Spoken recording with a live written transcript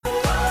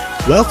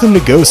Welcome to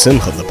Go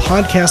Simcha, the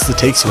podcast that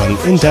takes you on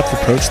an in-depth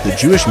approach to the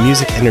Jewish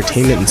music,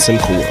 entertainment, and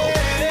Simcha world.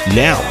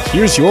 Now,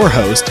 here's your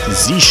host,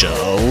 Zisha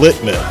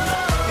Littman.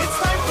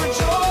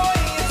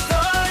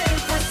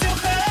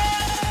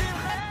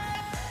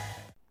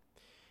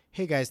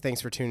 Hey guys,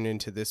 thanks for tuning in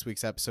to this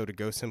week's episode of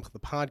Go Simcha,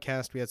 the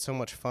podcast. We had so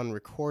much fun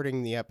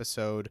recording the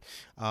episode,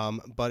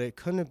 but it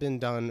couldn't have been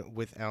done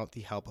without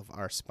the help of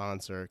our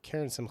sponsor,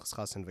 Keren Simchas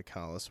Chassan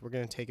V'Kala. So we're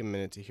going to take a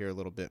minute to hear a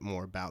little bit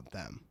more about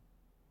them.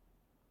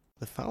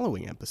 The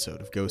following episode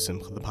of Go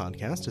Simcha, the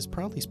podcast, is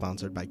proudly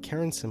sponsored by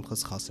Keren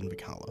Simchas Chassan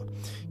V'Kala.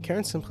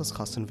 Keren Simchas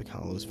Chassan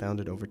V'Kala was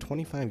founded over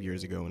 25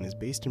 years ago and is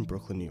based in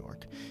Brooklyn, New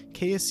York.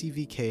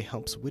 KSCVK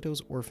helps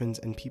widows, orphans,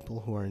 and people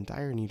who are in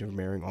dire need of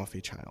marrying off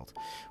a child.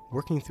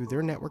 Working through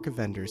their network of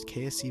vendors,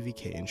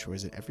 KSCVK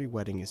ensures that every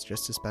wedding is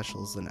just as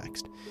special as the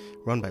next.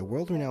 Run by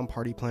world-renowned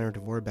party planner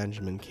Devorah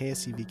Benjamin,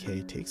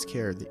 KSCVK takes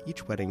care that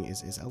each wedding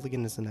is as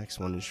elegant as the next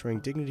one, ensuring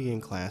dignity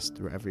and class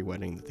through every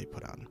wedding that they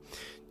put on.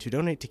 To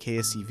donate to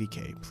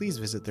KSCVK, please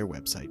visit their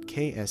website,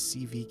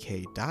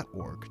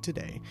 kscvk.org,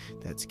 today.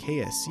 That's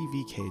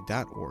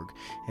kscvk.org,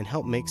 and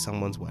help make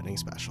someone's wedding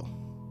special.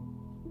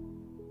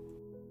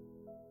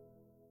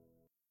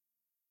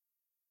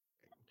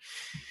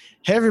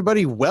 Hey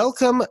everybody,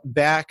 welcome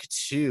back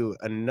to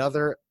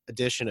another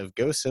edition of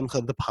Go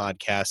Simcha, the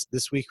podcast.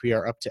 This week we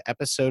are up to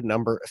episode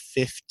number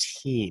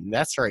 15.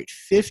 That's right,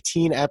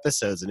 15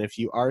 episodes. And if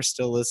you are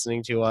still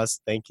listening to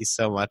us, thank you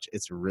so much.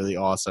 It's really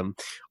awesome.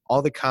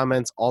 All the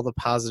comments, all the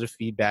positive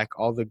feedback,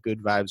 all the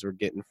good vibes we're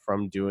getting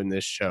from doing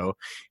this show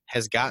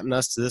has gotten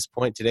us to this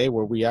point today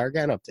where we are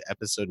getting up to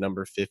episode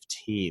number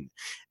 15.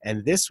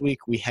 And this week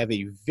we have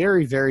a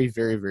very, very,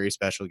 very, very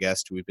special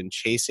guest who we've been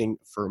chasing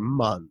for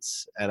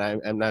months. And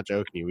I'm not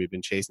joking you. We've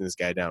been chasing this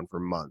guy down for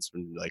months.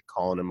 We're like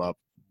calling him up,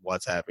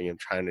 WhatsApping him,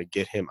 trying to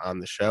get him on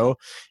the show.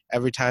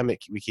 Every time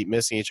we keep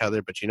missing each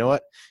other. But you know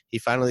what? He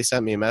finally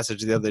sent me a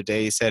message the other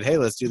day. He said, hey,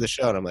 let's do the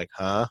show. And I'm like,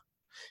 huh?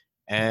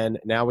 And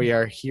now we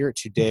are here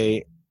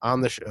today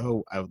on the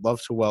show. I would love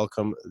to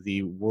welcome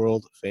the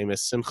world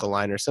famous Simcha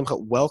Leiner. Simcha,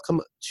 welcome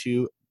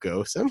to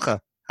Go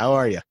Simcha. How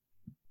are you?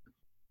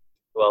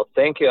 Well,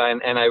 thank you.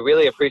 And I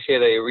really appreciate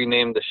that you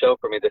renamed the show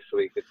for me this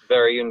week. It's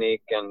very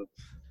unique. And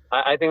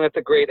I think that's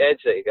a great edge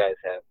that you guys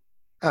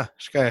have.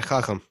 Shkayach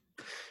Chacham.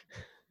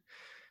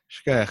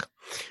 Shkayach.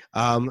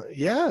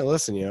 Yeah,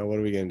 listen, what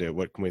are we going to do?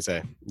 What can we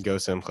say? Go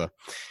Simcha.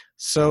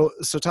 So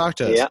talk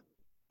to us. Yeah.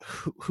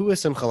 Who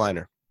is Simcha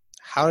Leiner?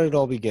 How did it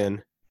all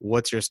begin?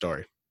 What's your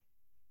story?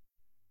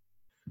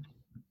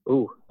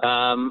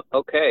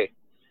 Okay.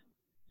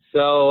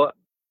 So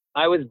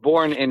I was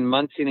born in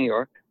Monsey, New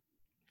York.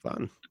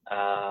 Fun.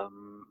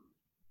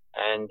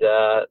 And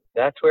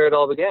that's where it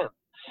all began,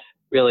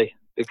 really,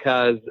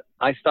 because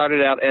I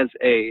started out as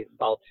a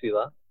Baal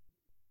Tefillah.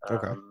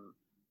 Okay.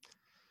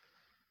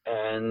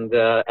 And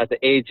at the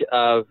age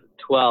of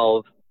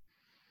 12,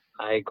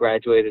 I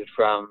graduated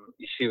from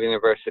Yeshiva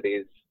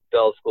University's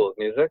Bell School of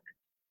Music.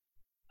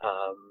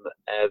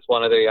 As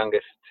one of their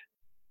youngest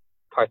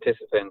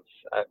participants,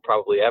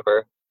 probably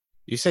ever.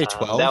 You say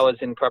 12? That was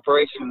in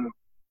preparation.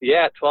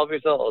 Yeah, 12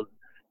 years old.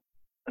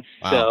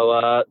 Wow.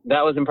 So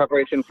that was in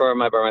preparation for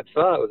my bar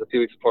mitzvah. It was a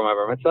few weeks before my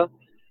bar mitzvah.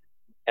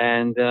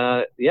 And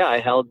I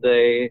held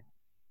a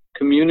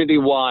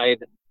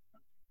community-wide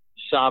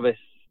Shabbos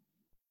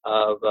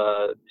of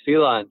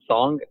tefillah and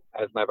song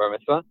as my bar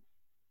mitzvah,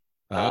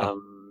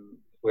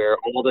 where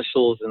all the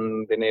shuls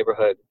in the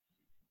neighborhood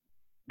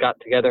got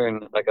together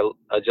in like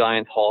a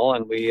giant hall,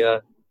 and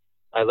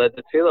I led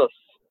the tefillos.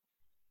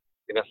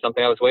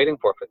 Something I was waiting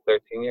for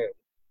 13 years.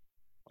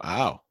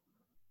 Wow.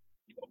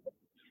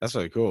 That's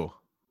really cool.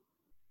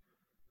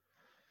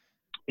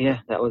 Yeah,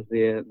 that was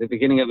the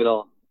beginning of it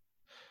all.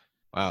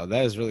 Wow,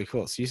 that is really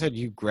cool. So you said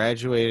you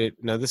graduated.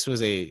 Now this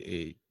was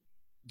a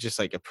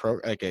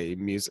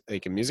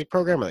music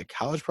program, or like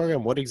college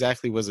program. What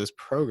exactly was this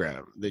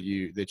program that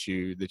you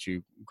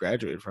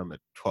graduated from at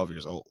 12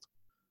 years old?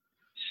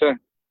 Sure.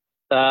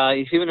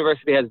 Yeshiva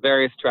University has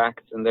various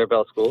tracks in their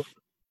Bell School.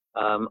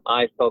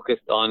 I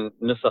focused on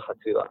Nusach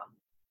HaTefillah.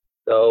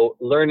 So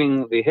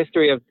learning the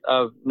history of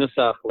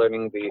Nusach,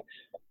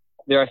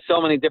 there are so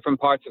many different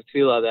parts of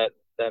Tefillah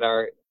that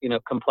are,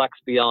 complex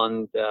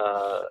beyond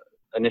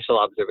initial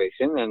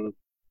observation. And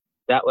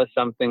that was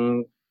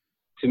something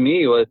to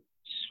me was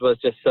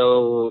just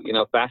so,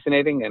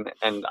 fascinating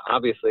and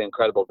obviously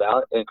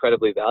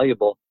incredibly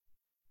valuable,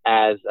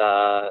 as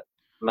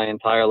my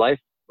entire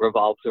life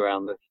revolves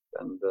around this.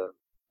 And,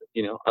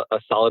 a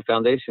solid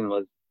foundation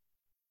was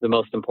the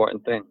most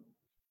important thing.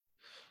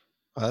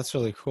 Oh, that's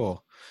really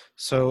cool.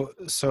 So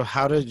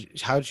how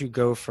did you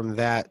go from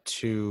that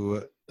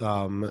to,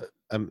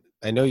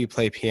 I know you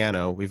play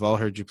piano. We've all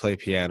heard you play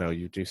piano.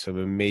 You do some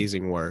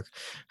amazing work.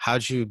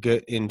 How'd you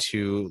get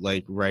into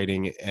like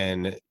writing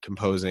and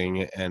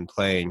composing and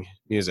playing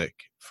music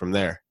from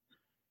there?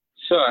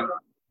 Sure.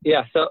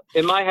 Yeah. So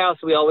in my house,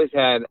 we always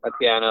had a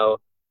piano,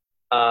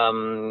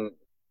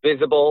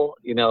 visible,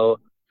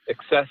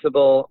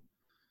 accessible,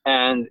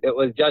 and it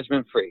was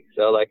judgment free.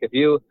 So like if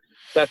you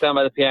sat down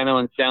by the piano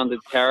and sounded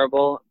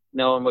terrible,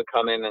 no one would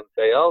come in and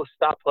say, "Oh,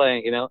 stop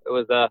playing." It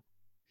was a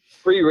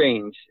free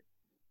range.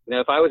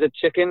 If I was a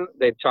chicken,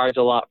 they'd charge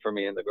a lot for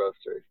me in the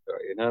grocery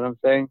store. You know what I'm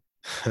saying?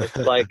 It's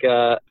like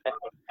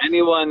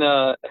anyone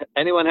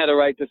had a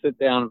right to sit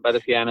down by the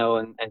piano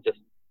and just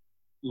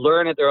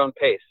learn at their own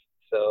pace.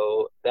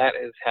 So that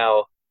is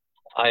how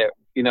I,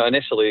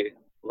 initially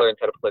learned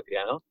how to play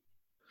piano.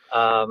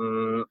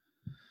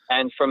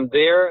 And from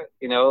there,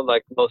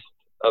 like most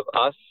of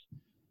us,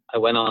 I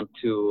went on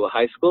to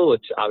high school,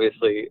 which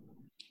obviously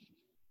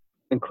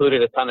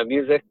included a ton of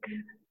music,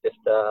 just,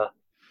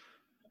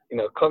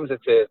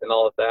 compositive and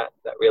all of that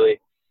really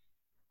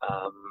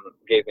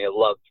gave me a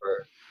love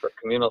for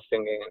communal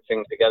singing and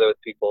singing together with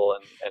people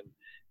and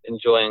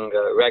enjoying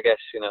regesh,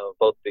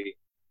 both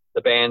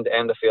the band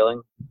and the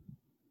feeling.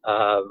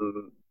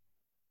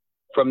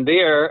 From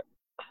there,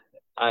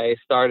 I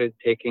started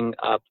taking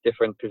up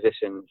different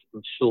positions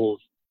in shuls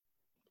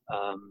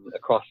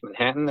across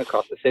Manhattan,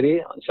 across the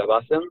city on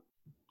Shabbosim,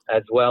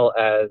 as well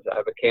as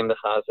I became the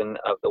chazan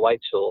of the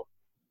White Shul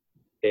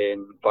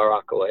in Far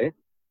Rockaway.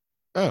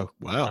 Oh,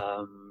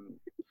 wow.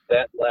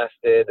 That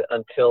lasted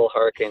until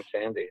Hurricane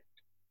Sandy,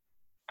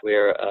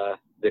 where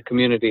the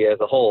community as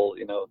a whole,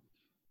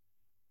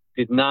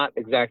 did not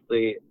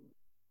exactly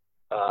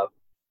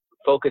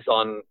focus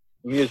on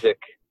music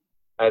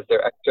as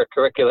their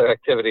extracurricular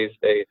activities.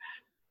 They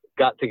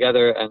got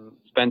together and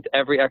spent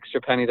every extra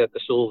penny that the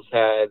shuls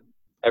had,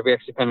 every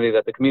extra penny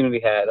that the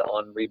community had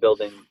on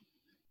rebuilding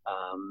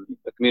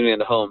the community and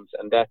the homes.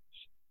 And that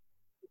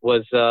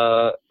was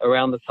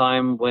around the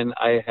time when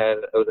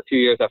it was a few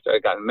years after I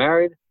got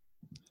married.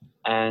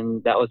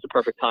 And that was the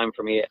perfect time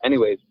for me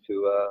anyways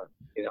to,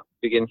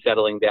 begin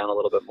settling down a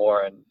little bit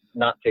more and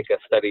not take a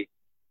steady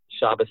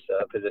Shabbos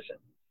position.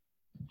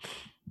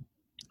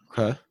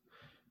 Okay.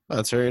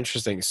 That's very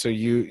interesting. So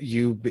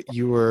you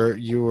were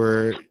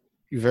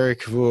very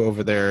kavua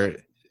over there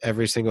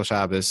every single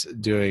Shabbos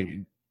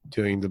being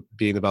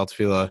the Bal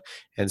Tefillah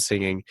and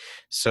singing.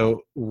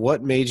 So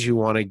what made you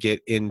want to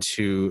get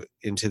into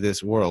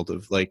this world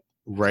of like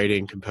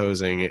writing,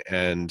 composing,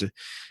 and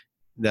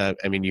that?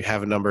 I mean, you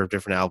have a number of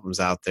different albums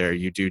out there.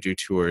 You do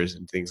tours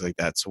and things like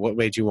that. So what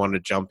made you want to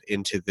jump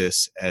into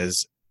this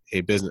as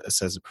a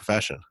business, as a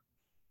profession?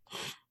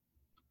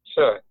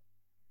 Sure.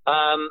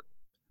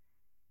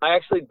 I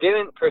actually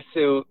didn't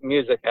pursue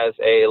music as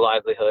a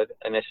livelihood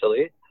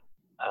initially.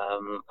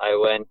 I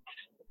went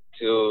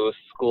to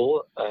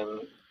school and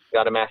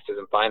got a master's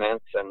in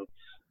finance and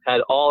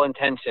had all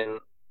intention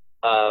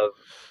of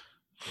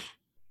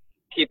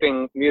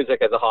keeping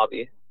music as a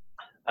hobby.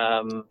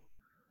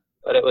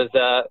 But it was,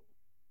 a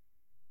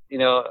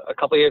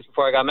couple of years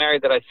before I got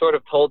married that I sort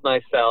of told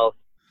myself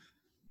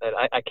that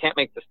I can't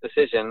make this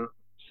decision,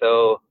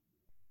 so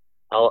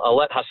I'll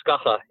let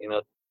Hashgacha,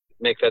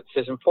 make that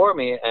decision for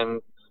me,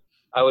 and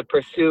I would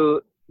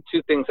pursue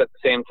two things at the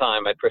same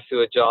time. I'd pursue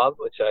a job,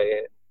 which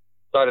I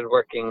started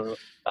working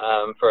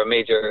for a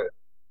major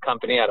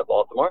company out of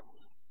Baltimore.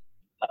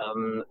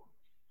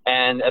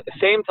 And at the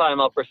same time,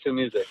 I'll pursue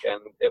music.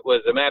 And it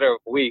was a matter of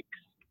weeks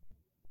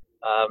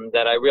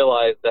that I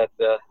realized that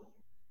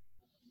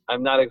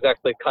I'm not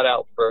exactly cut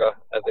out for,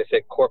 as they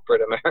say,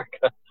 corporate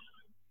America.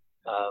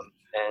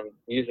 And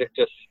music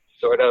just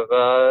sort of,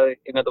 the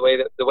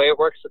way it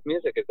works with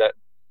music is that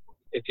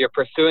if you're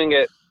pursuing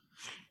it,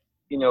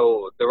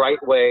 the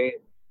right way.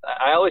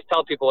 I always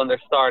tell people when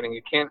they're starting,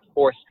 you can't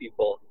force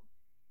people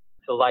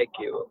to like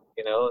you,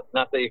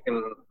 not that you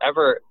can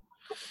ever,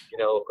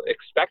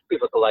 expect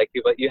people to like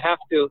you, but you have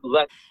to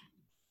let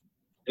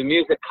the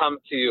music come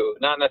to you,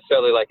 not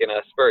necessarily like in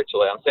a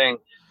spiritual way. I'm saying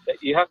that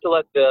you have to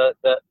let the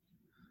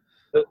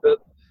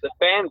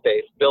fan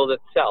base build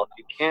itself.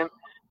 You can't,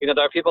 there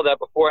are people that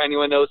before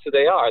anyone knows who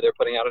they are, they're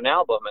putting out an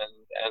album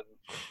and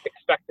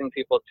expecting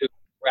people to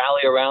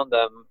rally around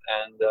them.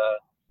 And,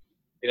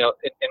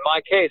 in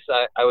my case,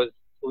 I was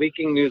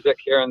leaking music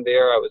here and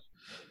there. I was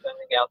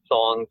sending out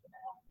songs.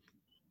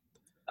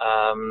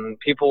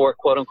 People were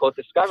quote unquote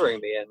discovering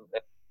me, and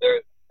there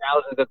are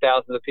thousands and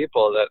thousands of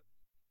people that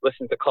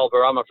listened to Kol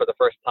Barama for the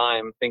first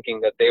time,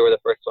 thinking that they were the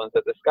first ones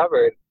that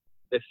discovered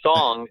this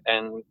song.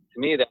 And to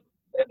me, that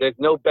there's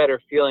no better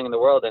feeling in the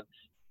world than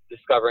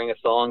discovering a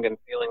song and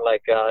feeling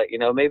like,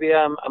 maybe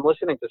I'm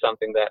listening to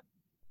something that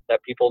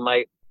people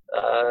might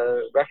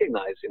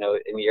recognize,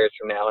 in years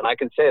from now. And I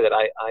can say that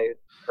I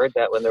heard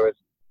that when there was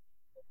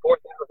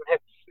 4,000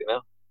 hits,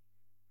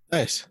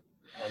 Nice.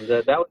 And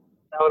that was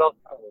how it all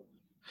started.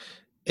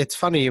 It's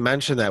funny you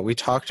mentioned that. We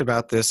talked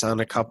about this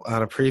on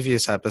a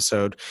previous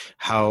episode,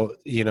 how,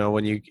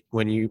 when you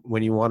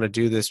want to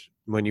do this,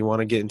 when you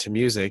want to get into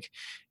music,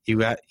 you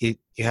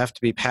have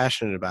to be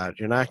passionate about it.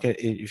 You're not going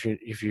to,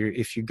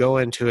 if you go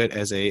into it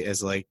as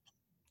like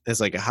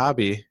a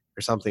hobby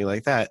or something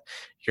like that,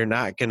 you're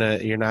not gonna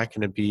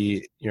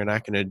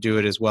do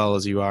it as well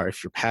as you are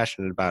if you're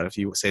passionate about it. If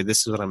you say, this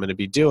is what I'm going to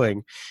be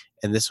doing,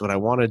 and this is what I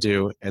want to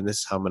do, and this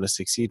is how I'm going to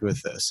succeed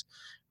with this.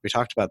 We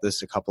talked about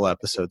this a couple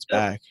episodes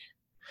back.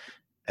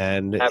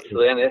 And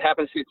absolutely, and it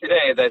happens to you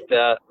today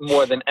that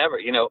more than ever,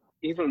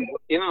 even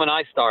when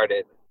I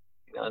started,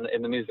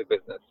 in the music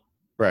business,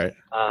 Right.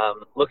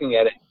 Looking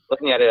at it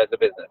as a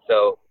business.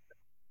 So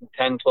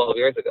 10, 12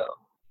 years ago,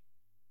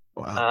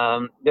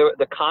 Wow.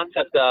 the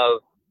concept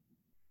of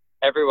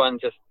everyone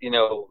just,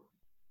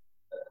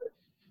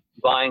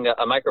 buying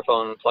a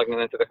microphone, plugging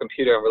it into the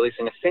computer, and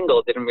releasing a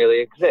single didn't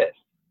really exist.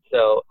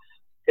 So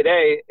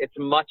today, it's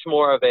much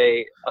more of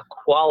a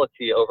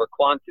quality over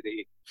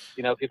quantity.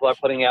 People are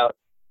putting out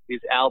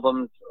these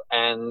albums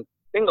and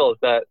singles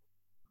that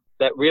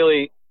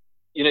really,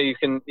 you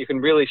can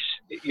really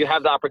you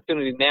have the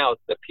opportunity now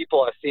that people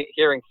are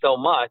hearing so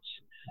much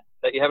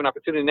that you have an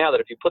opportunity now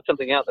that if you put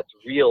something out that's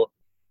real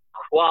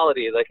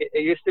quality, like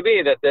it used to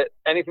be that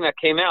anything that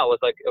came out was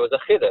like it was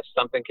a chiddush,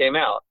 something came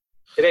out.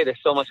 Today there's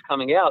so much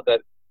coming out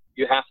that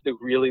you have to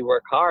really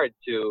work hard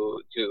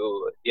to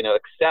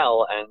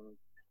excel and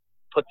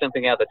put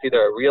something out that's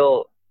either a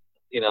real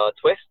a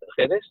twist,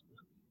 a chiddush,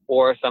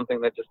 or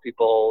something that just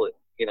people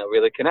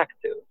really connect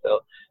to. So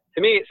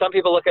to me, some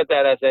people look at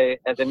that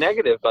as a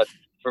negative, but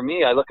for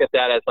me, I look at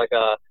that as like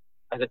a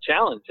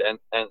challenge and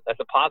as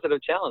a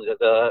positive challenge.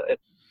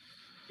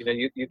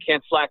 You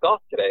can't slack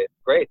off today. It's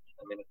great.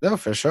 No,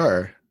 for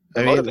sure.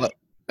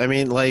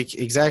 Like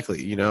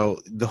exactly.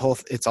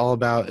 It's all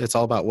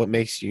about what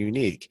makes you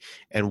unique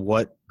and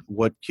what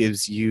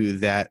gives you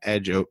that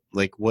edge.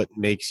 Like what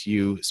makes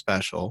you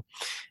special,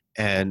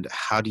 and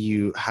how do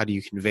you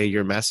convey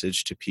your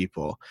message to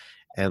people?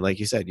 And like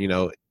you said,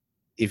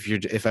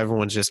 if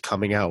everyone's just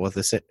coming out with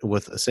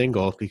a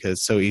single because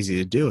it's so easy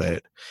to do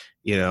it,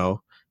 you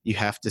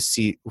have to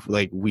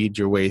weed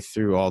your way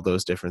through all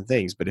those different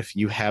things. But if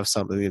you have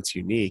something that's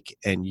unique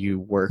and you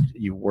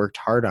worked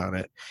hard on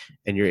it,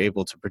 and you're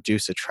able to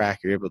produce a track,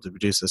 you're able to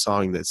produce a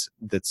song that's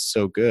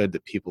so good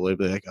that people will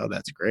be like, oh,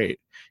 that's great,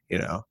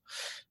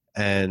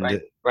 And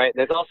right.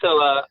 There's also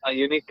a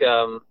unique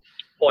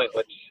point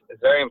which is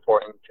very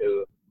important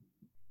to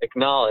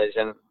acknowledge,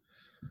 and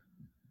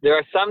there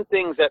are some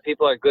things that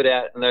people are good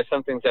at, and there are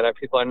some things that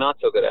people are not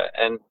so good at.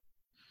 And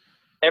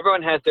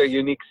everyone has their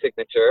unique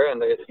signature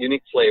and their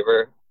unique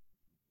flavor.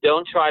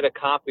 Don't try to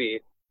copy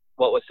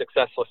what was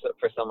successful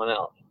for someone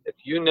else. If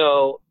you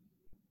know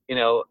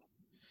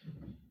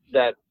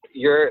that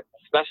your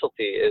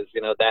specialty is,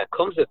 that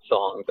Kumsitz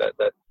song,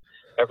 that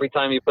every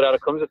time you put out a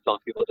Kumsitz song,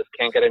 people just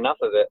can't get enough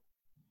of it.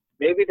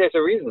 Maybe there's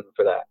a reason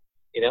for that,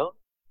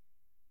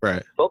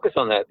 Right. Focus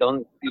on that.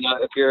 Don't,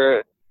 if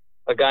you're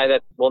a guy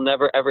that will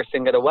never ever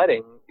sing at a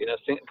wedding,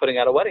 putting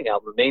out a wedding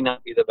album may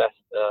not be the best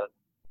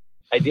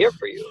idea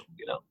for you,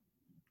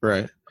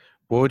 Right.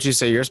 What would you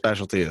say your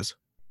specialty is?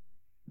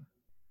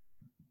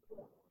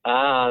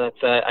 I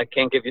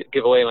can't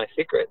give away my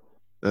secret.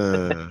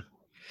 Well,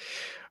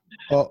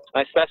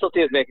 my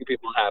specialty is making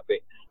people happy.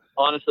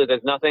 Honestly,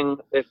 there's nothing.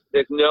 There's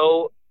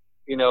no.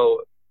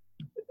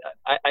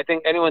 I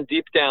think anyone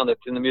deep down that's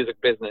in the music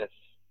business,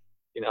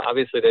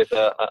 obviously there's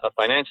a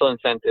financial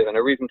incentive and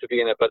a reason to be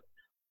in it, but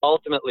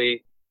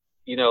ultimately,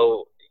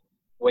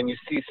 when you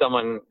see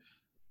someone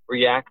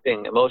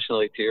reacting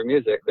emotionally to your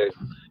music, there's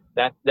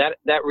that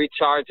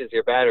recharges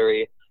your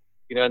battery,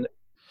 and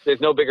there's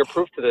no bigger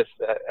proof to this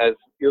as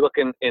you're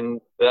looking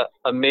in the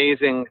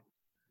amazing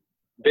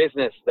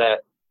business that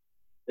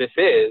this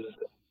is.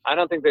 I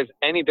don't think there's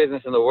any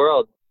business in the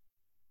world,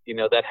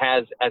 that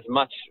has as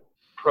much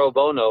pro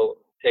bono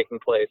taking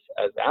place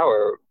as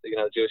our,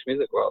 Jewish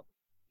music world,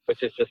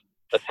 which is just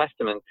a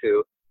testament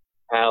to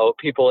how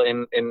people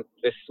in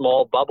this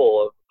small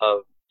bubble of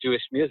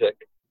Jewish music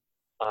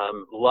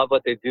love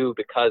what they do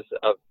because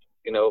of,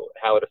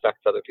 how it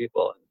affects other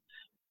people.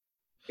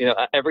 And,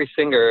 every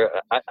singer,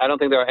 I don't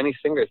think there are any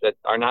singers that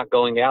are not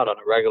going out on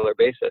a regular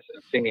basis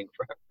and singing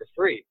for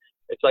free.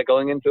 It's like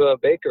going into a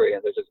bakery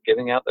and they're just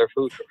giving out their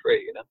food for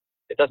free,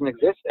 It doesn't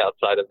exist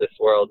outside of this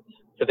world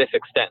to this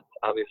extent.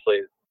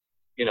 Obviously,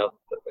 the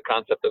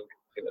concept of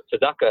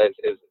tzedakah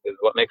is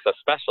what makes us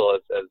special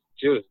as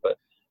Jews, but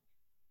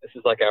this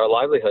is like our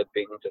livelihood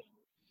being just,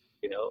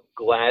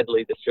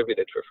 gladly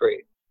distributed for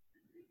free.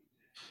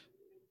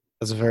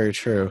 That's very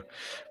true.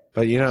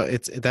 But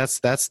that's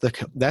the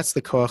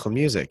koach of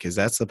music.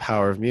 That's the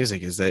power of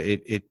music. Is that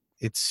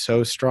it's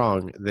so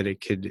strong that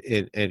it could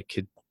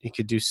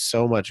do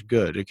so much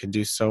good. It can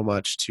do so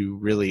much to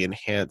really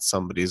enhance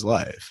somebody's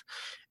life,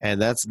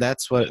 and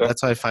that's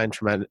what I find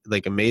tremendous,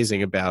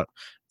 amazing about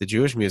the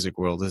Jewish music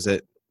world, is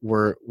that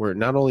we're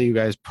not only you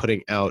guys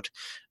putting out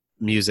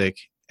music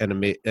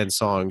and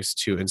songs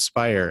to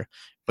inspire,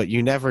 but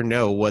you never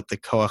know what the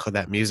koach of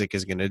that music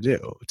is going to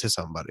do to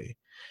somebody.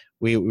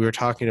 We were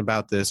talking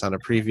about this on a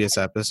previous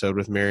episode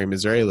with Miriam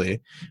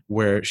Israeli,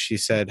 where she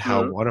said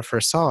how one of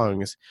her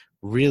songs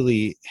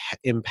really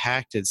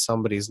impacted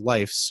somebody's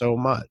life so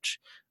much.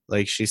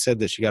 Like, she said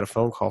that she got a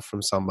phone call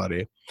from some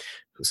mother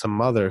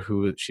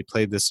who she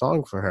played this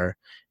song for her,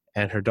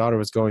 and her daughter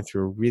was going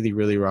through a really,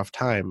 really rough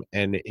time,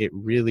 and it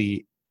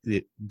really,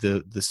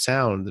 the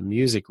sound, the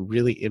music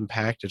really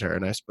impacted her.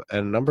 And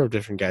a number of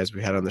different guys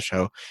we had on the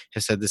show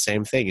have said the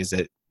same thing, is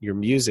that your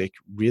music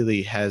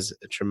really has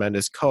a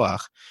tremendous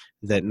koach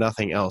that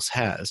nothing else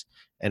has,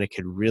 and it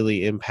could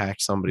really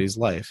impact somebody's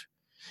life.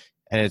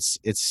 And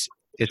it's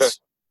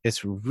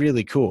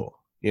really cool.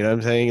 You know what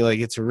I'm saying? Like,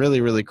 it's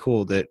really, really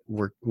cool that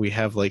we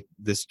have like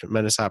this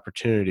tremendous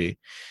opportunity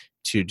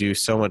to do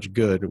so much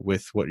good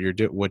with what you're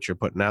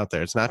putting out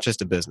there. It's not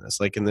just a business.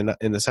 Like in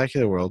the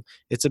secular world,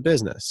 it's a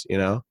business, you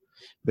know.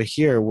 But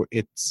here,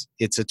 it's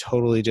a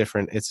totally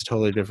different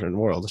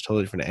world, a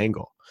totally different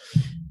angle.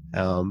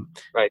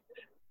 Right.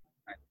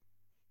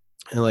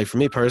 And like for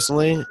me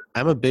personally,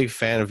 I'm a big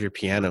fan of your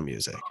piano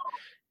music.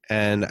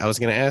 And I was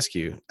going to ask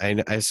you,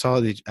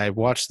 I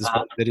watched this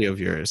one video of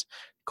yours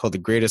called "The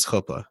Greatest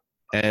Chuppah,"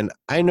 and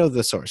I know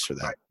the source for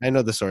that. Right. I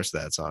know the source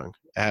of that song.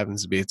 It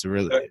happens to be Sure.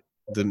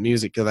 the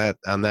music of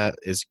that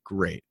is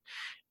great.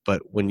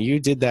 But when you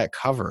did that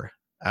cover,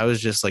 I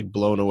was just like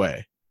blown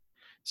away.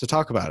 So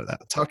talk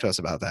to us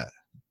about that.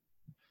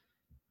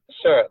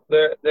 Sure.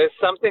 There's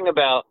something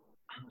about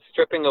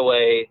stripping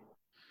away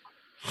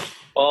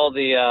all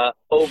the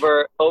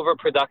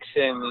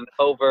overproduction,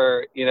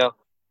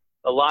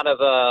 a lot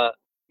of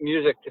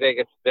music today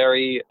gets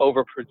very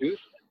overproduced.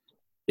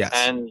 Yes.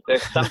 And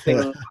there's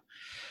something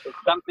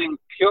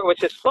pure,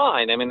 which is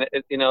fine. I mean,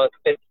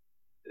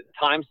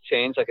 times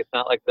change. Like, it's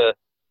not like the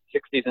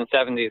 60s and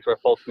 70s where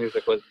folk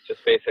music was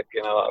just basic,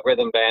 a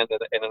rhythm band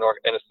in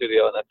a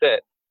studio, and that's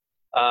it.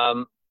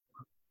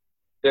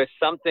 There's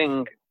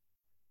something,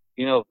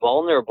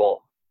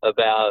 vulnerable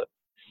about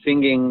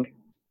singing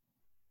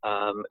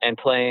and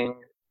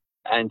playing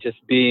and just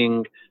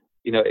being,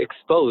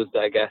 exposed,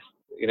 I guess.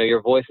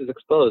 Your voice is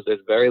exposed. There's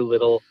very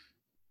little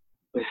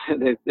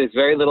there's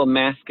very little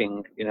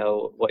masking,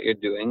 what you're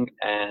doing.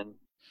 And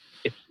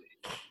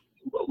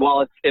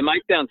while it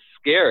might sound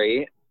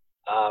scary,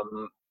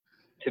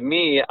 to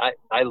me,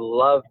 I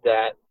love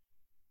that,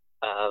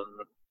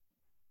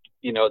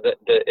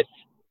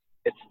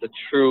 it's the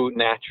true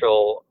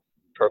natural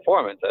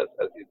performance, as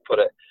you put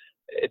it.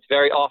 It's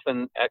very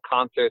often at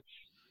concerts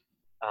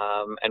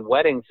and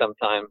weddings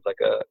sometimes, like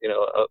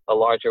a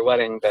larger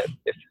wedding, that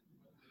if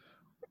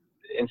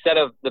instead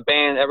of the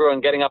band, everyone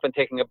getting up and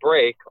taking a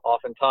break,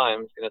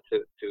 oftentimes,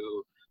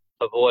 to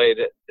avoid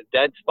a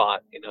dead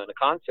spot, in a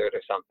concert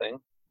or something,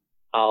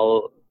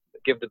 I'll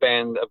give the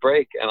band a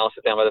break and I'll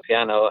sit down by the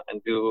piano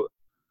and do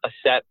a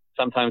set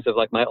sometimes of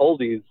like my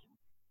oldies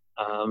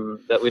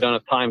that we don't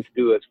have time to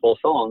do as full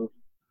songs.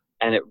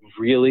 And it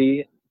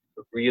really,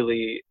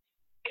 really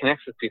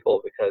connects with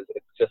people because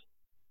it's just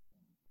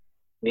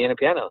me and a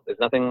piano. There's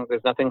nothing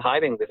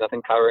hiding. There's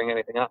nothing covering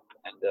anything up.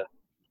 And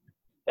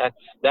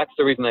that's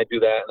the reason I do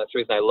that, and that's the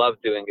reason I love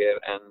doing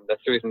it, and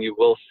that's the reason you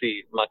will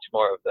see much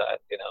more of that,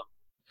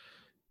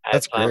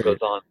 as time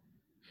goes on.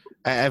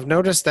 I've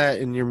noticed that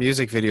in your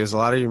music videos, a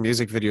lot of your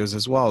music videos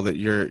as well, that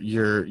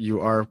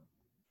you are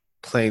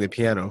playing the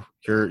piano.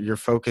 Your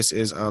focus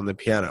is on the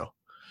piano,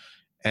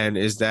 and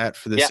is that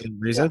for the same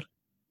reason?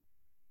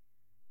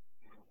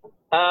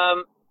 Yeah.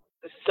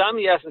 Some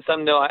yes and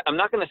some no. I'm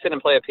not going to sit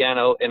and play a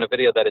piano in a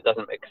video that it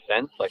doesn't make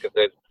sense. Like if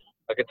there's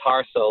a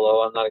guitar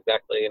solo, I'm not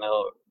exactly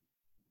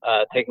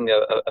taking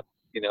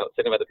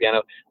sitting by the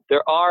piano.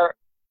 There are,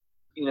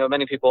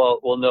 many people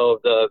will know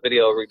of the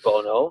video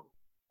Ribono.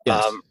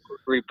 Yes.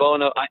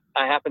 Ribono,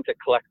 I happen to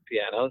collect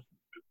pianos,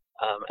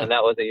 and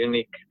that was a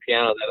unique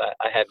piano that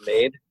I had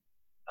made.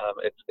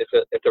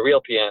 It's a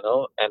real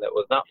piano, and it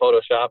was not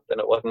photoshopped, and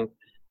it wasn't.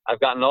 I've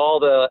gotten all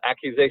the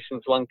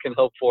accusations one can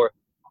hope for.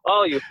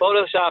 Oh, you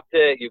photoshopped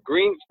it, you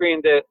green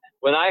screened it.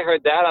 When I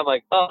heard that, I'm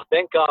like, oh,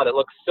 thank God, it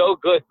looks so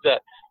good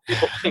that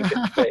people think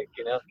it's fake,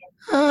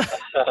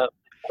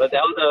 But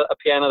that was a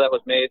piano that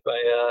was made by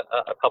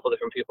a couple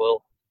different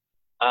people,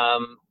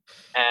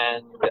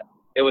 and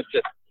it was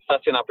just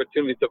such an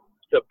opportunity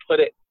to put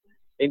it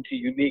into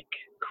unique,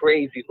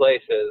 crazy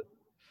places.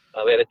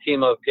 We had a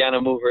team of piano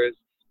movers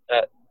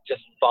that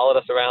just followed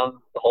us around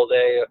the whole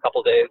day, a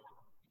couple days,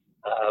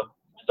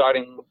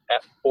 starting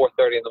at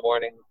 4:30 in the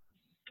morning,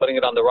 putting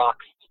it on the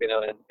rocks, in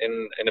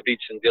a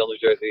beach in Deal, New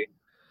Jersey,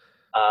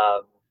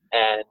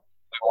 and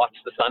watch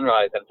the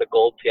sunrise. And it's a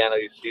gold piano.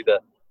 You see the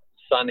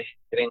sun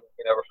hitting,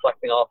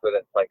 reflecting off of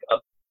it, like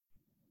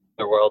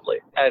otherworldly.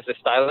 As a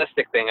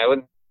stylistic thing, I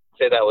wouldn't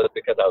say that was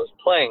because I was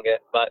playing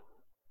it, but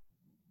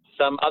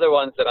some other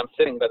ones that I'm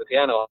sitting by the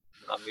piano,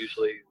 I'm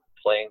usually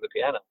playing the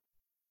piano.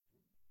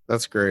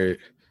 That's great.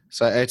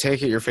 So I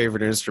take it your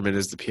favorite instrument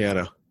is the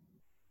piano.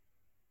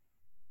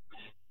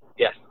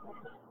 Yes.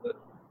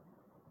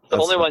 The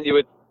only one you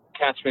would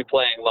catch me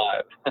playing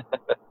live.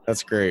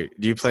 That's great.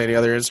 Do you play any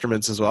other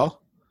instruments as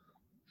well?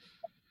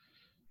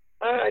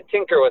 I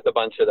tinker with a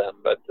bunch of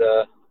them, but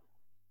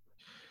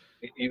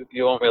you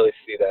won't really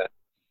see that.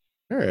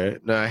 All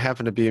right. No, I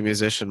happen to be a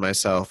musician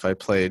myself. I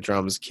play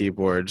drums,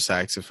 keyboard,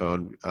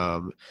 saxophone,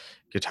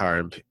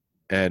 guitar,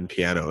 and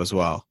piano as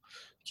well.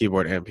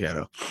 Keyboard and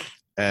piano.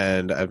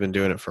 And I've been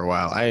doing it for a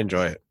while. I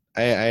enjoy it.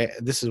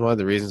 This is one of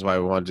the reasons why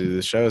we wanted to do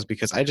this show, is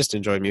because I just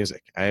enjoy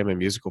music. I am a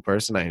musical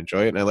person. I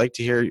enjoy it, and I like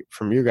to hear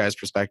from your guys'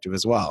 perspective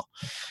as well.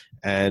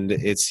 And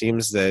it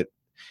seems like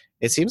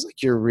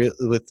you're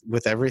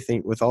with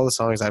everything, with all the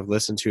songs I've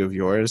listened to of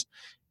yours.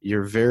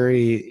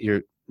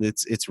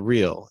 It's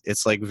real.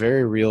 It's like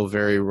very real,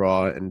 very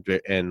raw, and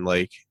it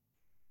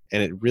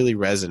really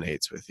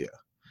resonates with you.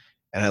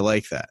 And I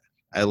like that.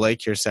 I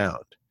like your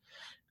sound.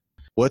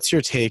 What's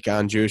your take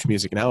on Jewish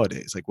music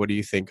nowadays? Like, what do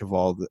you think of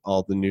all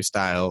the new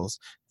styles,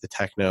 the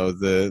techno,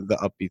 the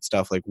upbeat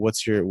stuff? Like,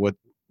 what's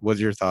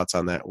your thoughts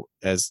on that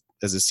as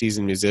a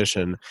seasoned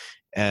musician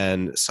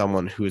and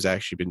someone who's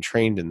actually been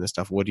trained in this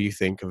stuff? What do you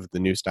think of the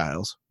new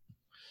styles?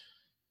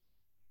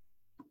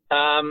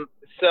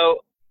 So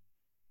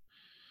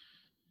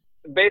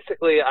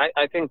basically,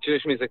 I think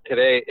Jewish music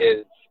today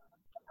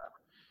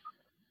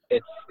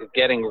it's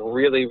getting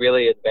really,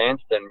 really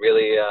advanced and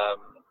really,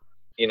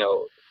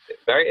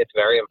 it's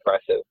very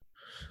impressive.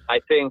 I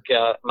think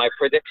my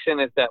prediction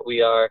is that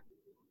we are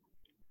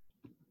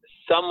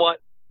somewhat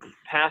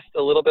past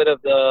a little bit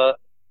of the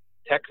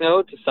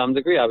techno to some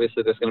degree.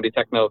 Obviously, there's going to be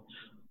techno,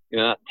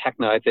 not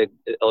techno. I'd say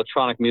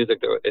electronic music.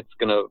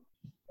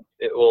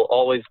 It will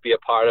always be a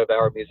part of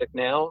our music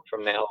now,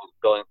 from now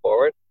going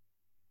forward,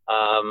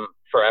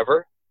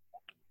 forever.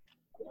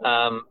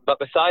 But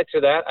besides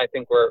for that, I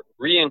think we're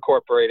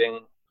reincorporating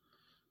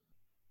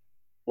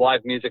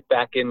live music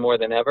back in more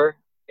than ever.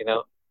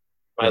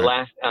 My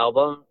last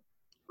album,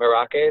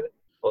 Meraked,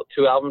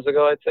 2 albums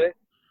ago, I'd say,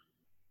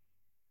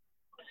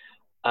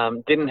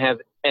 didn't have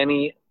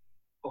any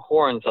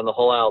horns on the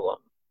whole album,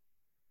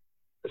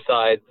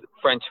 besides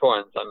French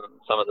horns on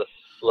some of the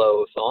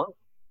slow songs,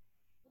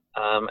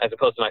 as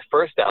opposed to my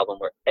first album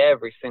where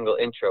every single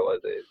intro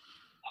was a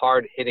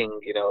hard-hitting,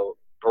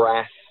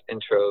 brass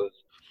intros,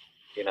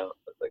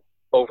 like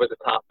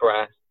over-the-top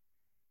brass.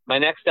 My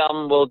next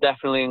album will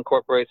definitely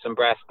incorporate some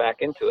brass back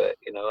into it.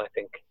 I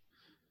think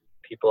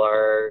people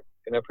are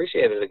going to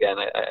appreciate it again.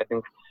 I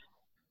think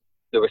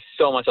there was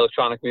so much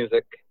electronic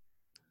music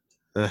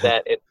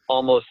that it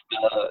almost,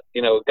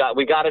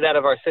 we got it out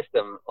of our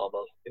system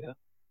almost,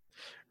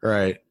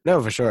 Right.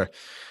 No, for sure.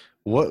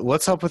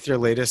 What's up with your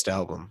latest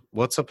album?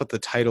 What's up with the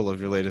title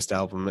of your latest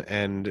album,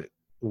 and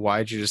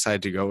why'd you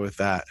decide to go with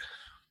that?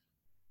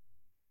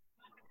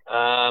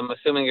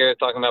 Assuming you're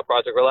talking about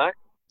Project Relax?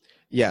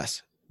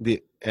 Yes.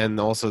 And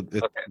also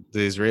the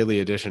Israeli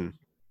edition.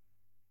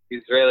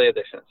 Israeli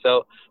edition.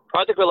 So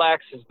Project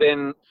Relax has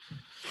been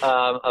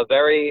a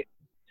very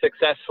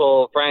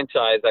successful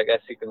franchise, I guess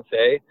you can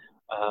say.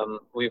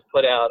 We've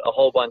put out a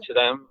whole bunch of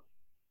them.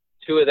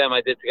 2 of them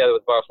I did together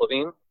with Baruch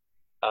Levine.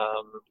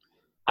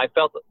 I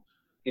felt,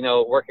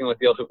 working with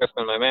Yochai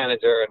Chrisman, my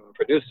manager and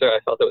producer, I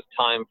felt it was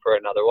time for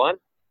another one.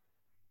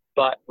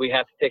 But we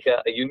had to take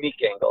a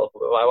unique angle.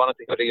 I wanted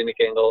to go to a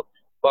unique angle.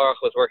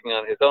 Baruch was working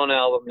on his own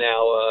album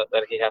now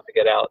that he had to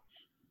get out.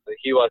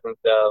 He wasn't,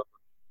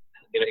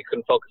 he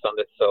couldn't focus on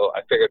this. So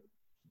I figured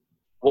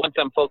once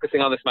I'm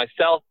focusing on this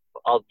myself,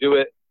 I'll do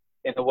it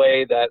in a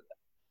way that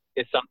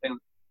is something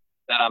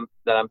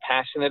that I'm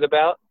passionate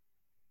about.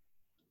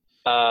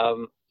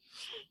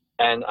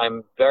 And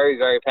I'm very,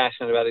 very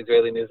passionate about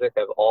Israeli music.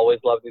 I've always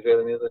loved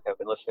Israeli music. I've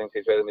been listening to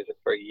Israeli music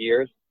for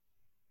years.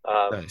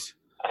 Nice.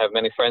 I have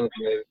many friends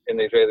in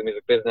the Israeli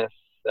music business,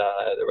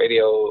 the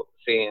radio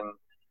scene.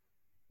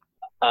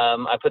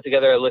 I put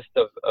together a list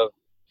of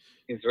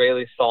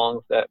Israeli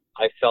songs that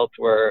I felt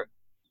were,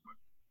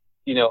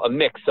 a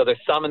mix. So there's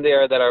some in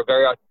there that are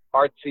very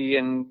artsy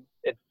and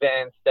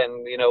advanced,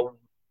 and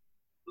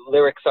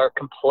lyrics are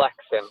complex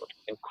and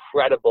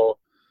incredible,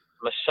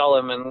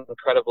 mashalim and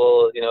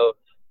incredible,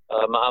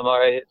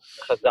 ma'amar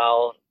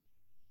chazal.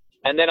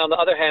 And then on the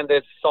other hand,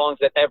 there's songs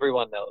that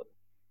everyone knows.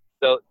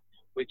 So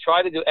we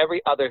try to do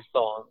every other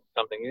song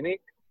something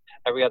unique,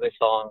 every other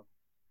song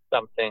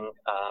something,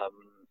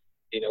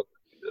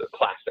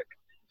 classic.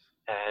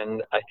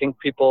 And I think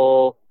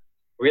people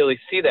really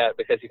see that,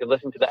 because you can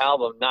listen to the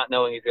album not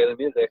knowing Israeli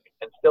music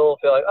and still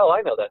feel like, oh,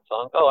 I know that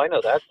song. Oh, I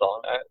know that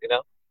song,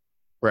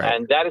 Right.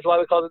 And that is why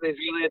we call it the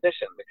Israeli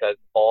edition, because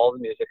all the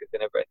music is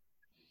in it.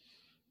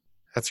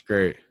 That's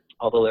great.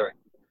 All the lyrics.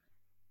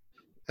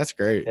 That's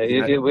great.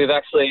 Yeah, we've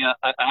actually,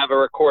 I have a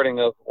recording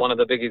of one of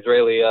the big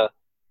Israeli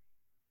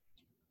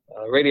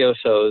radio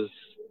shows,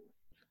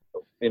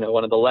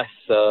 one of the less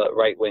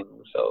right-wing,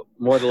 so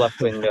more the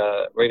left-wing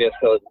radio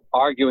shows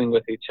arguing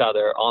with each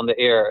other on the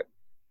air,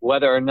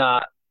 whether or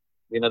not,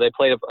 they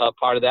played a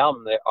part of the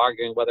album, they're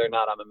arguing whether or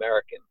not I'm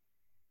American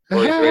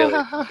or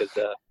Israeli,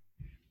 because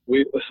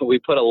we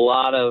put a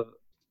lot of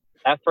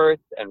effort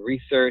and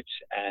research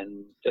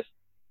and just,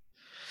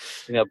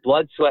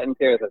 blood, sweat, and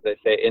tears, as they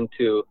say,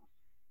 into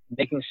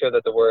making sure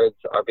that the words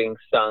are being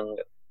sung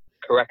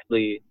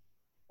correctly,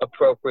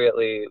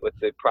 appropriately, with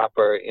the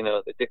proper,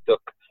 the dikduk,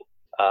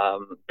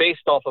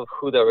 based off of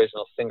who the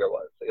original singer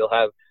was. So you'll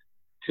have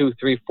 2,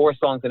 3, 4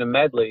 songs in a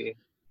medley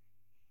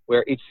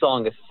where each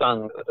song is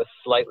sung with a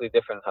slightly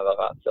different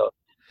havarat. So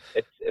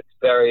it's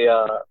very,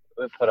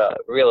 we put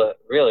really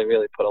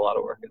put a lot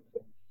of work into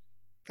it.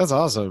 That's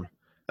awesome.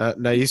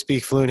 Now you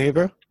speak fluent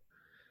Hebrew?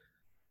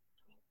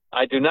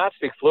 I do not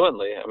speak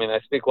fluently. I mean, I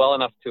speak well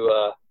enough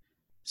to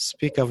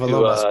speak of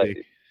Allah.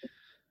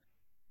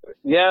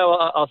 Yeah,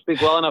 well, I'll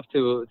speak well enough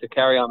to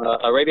carry on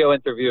a radio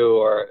interview,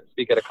 or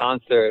speak at a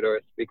concert,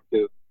 or speak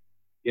to,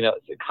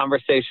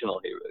 conversational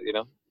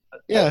Hebrew.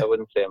 Yeah. I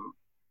wouldn't say I'm.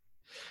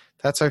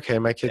 That's okay.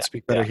 My kids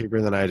speak better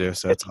Hebrew than I do,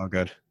 so it's all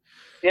good.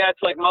 Yeah,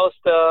 it's like most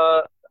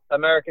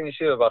American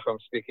yeshiva bachram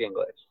speak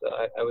English. So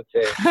I would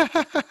say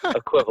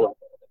equivalent.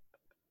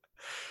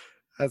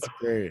 That's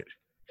great.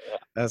 Yeah.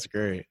 That's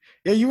great.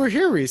 Yeah, you were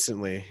here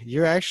recently.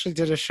 You actually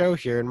did a show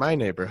here in my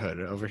neighborhood,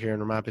 over here in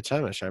Ramat Beit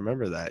Shemesh. I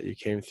remember that. You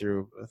came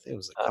through, I think it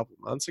was a couple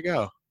months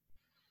ago.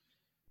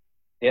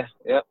 Yeah.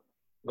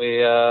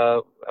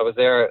 I was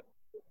there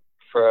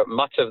for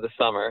much of the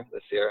summer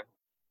this year.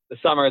 The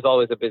summer is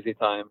always a busy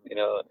time,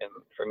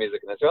 for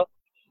music in Israel.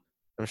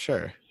 I'm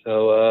sure.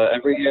 So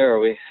every year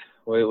we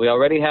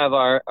already have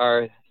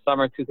our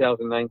summer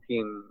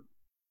 2019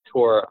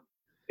 tour,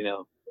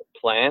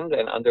 planned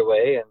and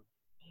underway, and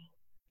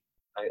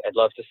I'd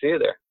love to see you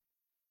there.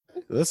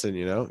 Listen,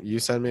 you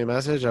send me a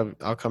message,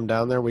 I'll come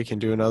down there. We can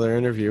do another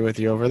interview with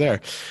you over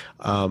there.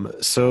 All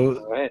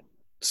right.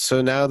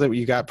 So now that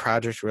you got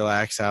Project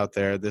Relax out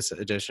there, this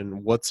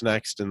edition, what's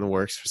next in the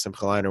works for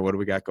Simcha Leiner? What do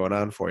we got going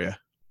on for you?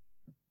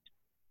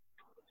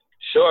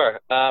 Sure.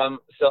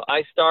 So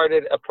I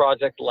started a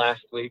project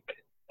last week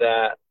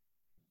that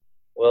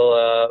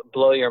will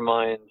blow your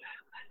mind.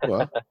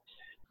 What?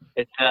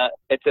 It's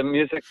a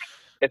music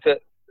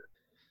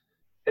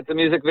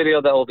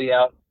video that will be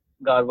out,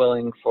 God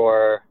willing,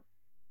 for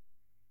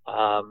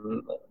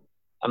I'm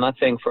not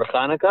saying for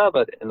Hanukkah,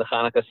 but in the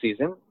Hanukkah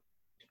season.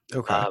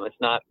 Okay. It's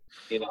not,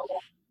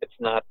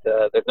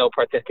 there's no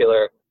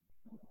particular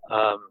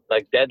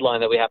deadline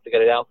that we have to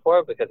get it out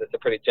for, because it's a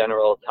pretty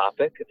general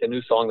topic. It's a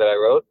new song that I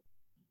wrote,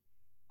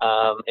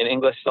 an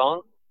English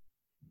song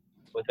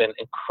with an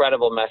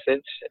incredible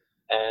message.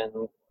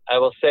 And I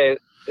will say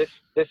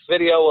this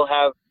video will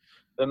have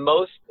the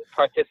most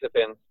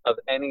participants of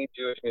any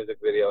Jewish music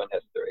video in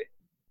history.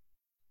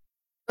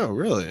 Oh,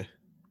 really?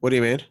 What do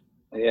you mean?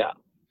 Yeah.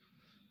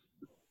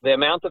 The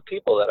amount of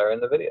people that are in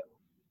the video.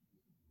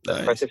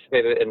 That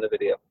participated in the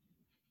video.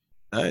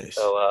 Nice.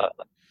 So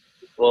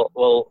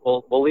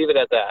we'll leave it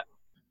at that.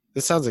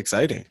 This sounds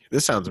exciting.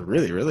 This sounds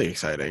really, really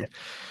exciting.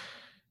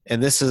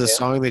 And this is a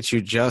song that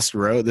you just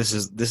wrote. This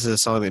is a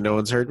song that no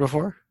one's heard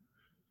before?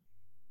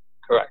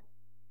 Correct.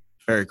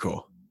 Very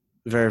cool.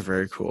 Very,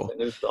 very cool. It's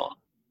a new song.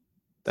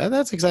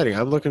 That's exciting.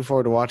 I'm looking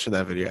forward to watching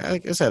that video.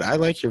 Like I said, I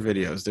like your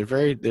videos. They're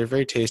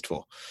very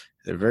tasteful.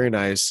 They're very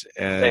nice,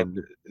 and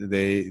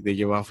they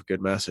give off a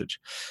good message.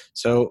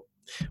 So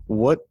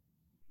what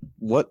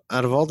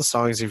out of all the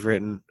songs you've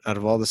written, out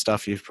of all the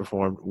stuff you've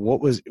performed,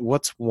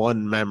 what's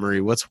one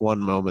memory, what's one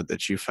moment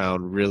that you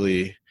found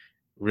really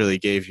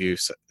gave you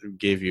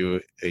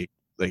a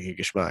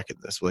geschmack in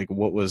this? Like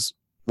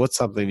what's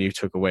something you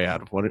took away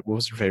out of what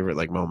was your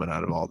favorite moment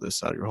out of all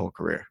this, out of your whole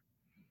career?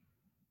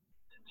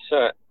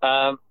 Sure.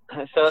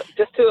 So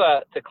just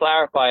to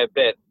clarify a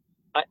bit,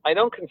 I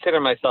don't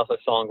consider myself a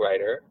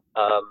songwriter,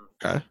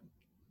 okay.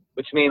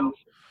 Which means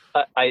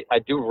I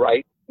do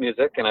write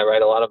music, and I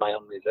write a lot of my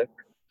own music.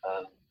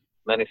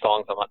 Many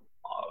songs that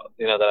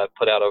I've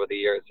put out over the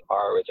years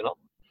are original,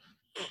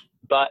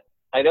 but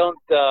I don't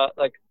a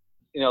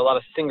lot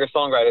of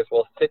singer-songwriters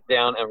will sit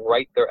down and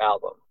write their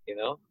album.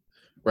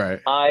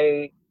 Right.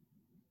 I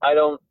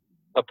don't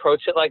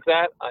approach it like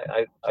that.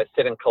 I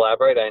sit and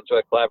collaborate. I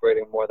enjoy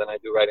collaborating more than I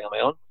do writing on my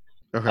own.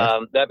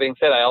 Okay. That being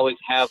said, I always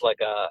have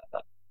a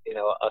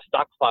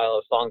stockpile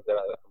of songs that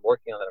I'm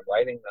working on, that I'm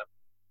writing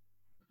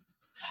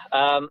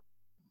them.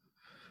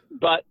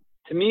 But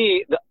to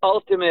me, the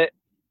ultimate,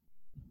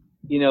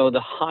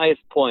 the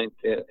highest point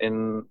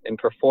in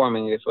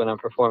performing is when I'm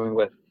performing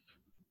with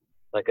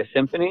a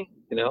symphony,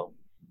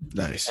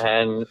 Nice.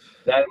 And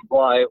that's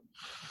why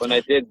when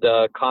I did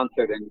the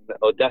concert in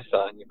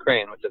Odessa in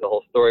Ukraine, which is a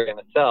whole story in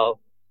itself,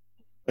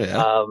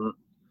 yeah.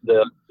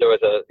 There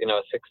was a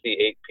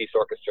 68-piece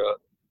orchestra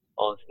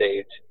on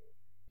stage,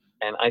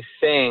 and I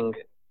sang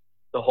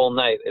the whole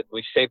night.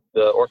 We shaped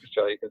the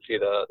orchestra. You can see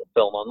the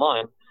film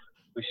online.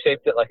 We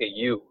shaped it like a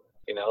U,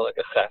 like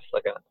a ches,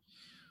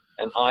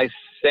 and I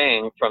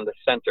sang from the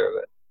center of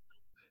it.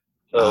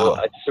 So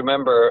I just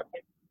remember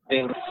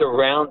being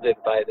surrounded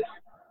by this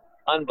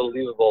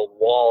unbelievable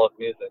wall of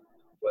music,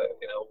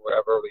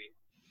 wherever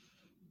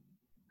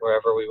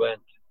we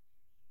went.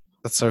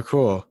 That's so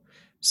cool.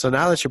 So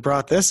now that you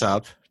brought this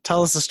up,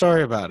 tell us the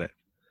story about it.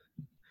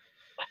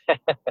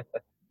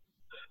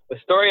 The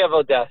story of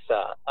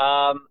Odessa.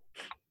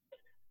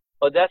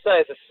 Odessa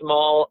is a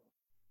small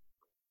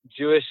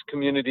Jewish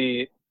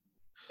community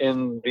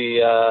in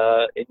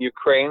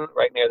Ukraine,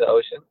 right near the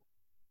ocean.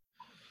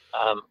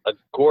 A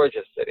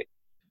gorgeous city.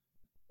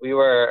 We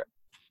were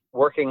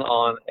working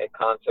on a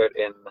concert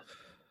in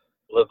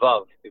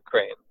Lvov,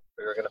 Ukraine.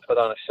 We were going to put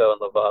on a show in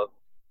Lvov,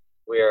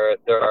 where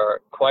there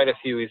are quite a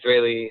few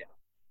Israeli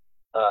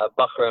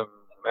Bachrim,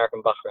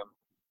 American Bachrim.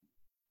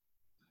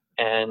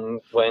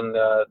 And when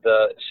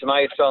the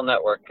Shema Yisrael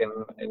network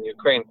in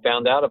Ukraine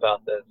found out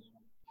about this,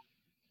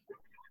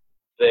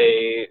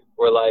 they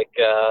were like,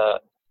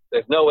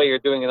 there's no way you're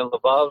doing it in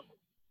Lvov.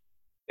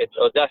 It's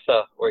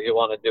Odessa where you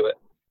want to do it.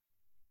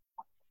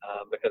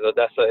 Because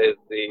Odessa is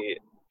the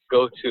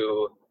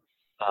go-to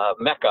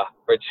Mecca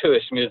for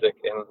Jewish music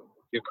in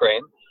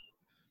Ukraine.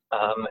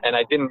 And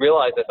I didn't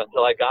realize this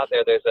until I got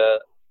there. There's a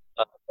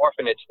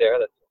orphanage there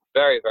that's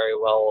very, very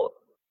well,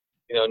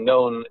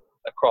 known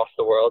across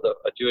the world,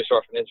 a Jewish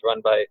orphanage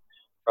run by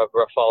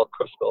Rafal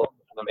Kruskel,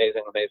 an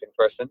amazing, amazing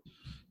person.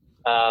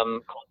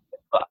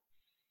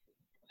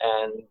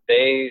 And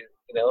they,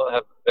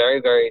 have very,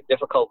 very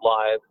difficult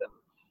lives, and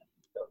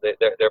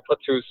they're put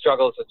through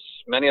struggles which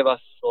many of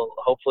us will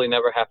hopefully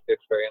never have to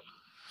experience.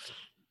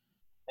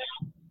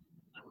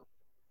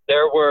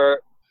 There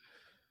were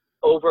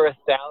over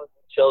 1,000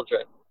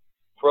 children,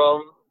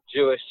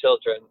 Jewish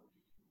children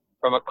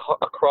from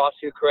across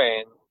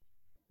Ukraine,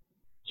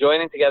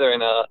 joining together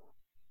in a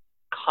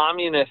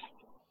communist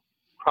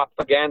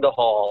propaganda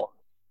hall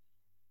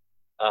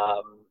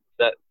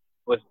that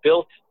was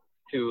built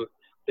to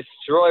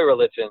destroy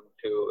religion,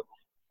 to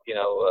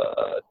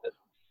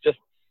just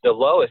the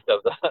lowest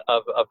of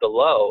the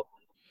low,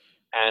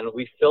 and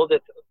we filled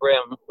it to the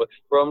brim with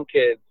frum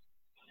kids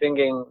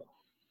singing,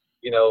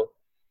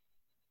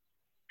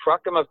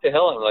 Prakim of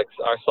Tehillim. Like,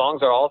 our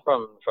songs are all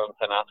from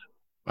Tanakh.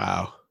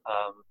 Wow.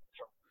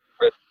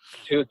 For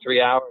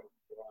 2-3 hours.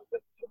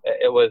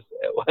 It was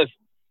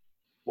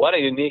what a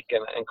unique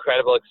and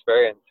incredible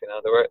experience.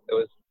 It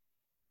was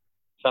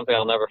something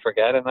I'll never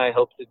forget, and I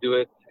hope to do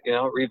it,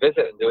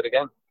 revisit and do it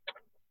again.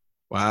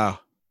 Wow.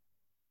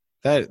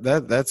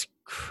 That's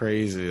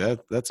crazy.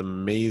 That's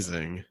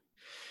amazing.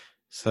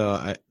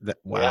 So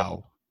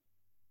wow.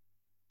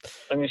 Yeah.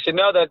 And you should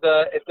know that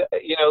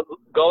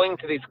going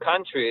to these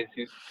countries,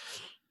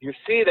 you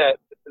see that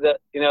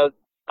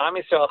Am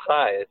Yisrael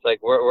Chai. It's like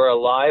we're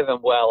alive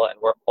and well, and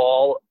we're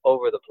all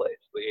over the place.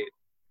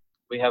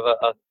 We have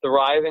a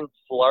thriving,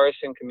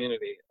 flourishing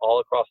community all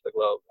across the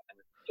globe, and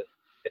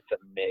it's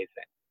amazing.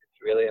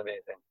 It's really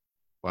amazing.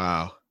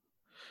 Wow.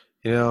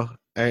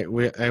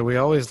 We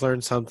always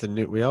learn something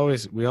new. We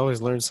always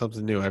learn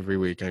something new every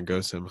week on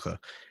Go Simcha,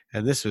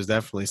 and this was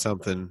definitely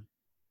something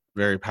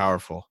very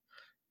powerful.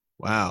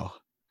 Wow.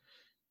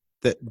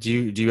 Do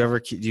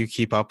you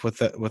keep up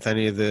with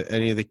any of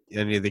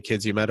the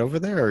kids you met over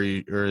there,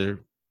 or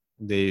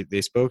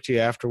they spoke to you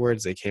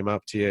afterwards? They came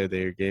up to you.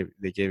 They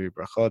gave you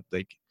brachot.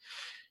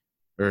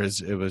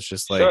 It was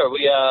just like, sure.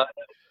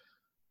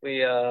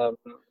 We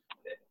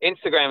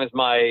Instagram is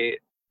my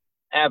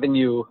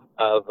avenue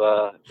of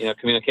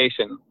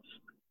communication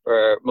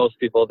for most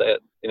people.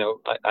 That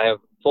I have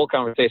full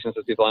conversations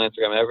with people on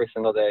Instagram every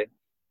single day.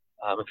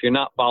 If you're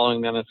not following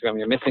me on Instagram,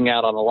 you're missing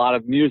out on a lot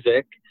of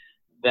music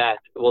that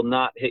will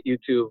not hit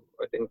YouTube,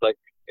 or things like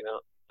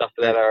stuff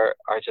that are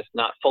just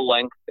not full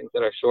length, things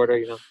that are shorter.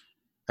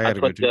 I gotta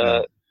go do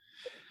that.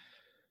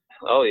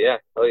 Oh yeah.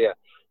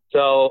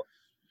 So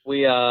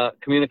we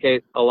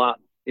communicate a lot,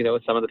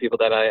 with some of the people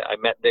that I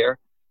met there.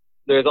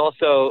 There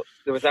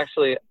was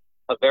actually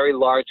a very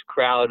large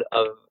crowd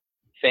of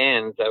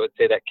fans, I would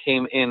say, that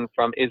came in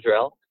from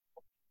Israel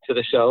to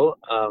the show,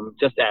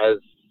 just as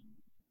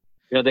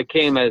they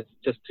came as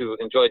just to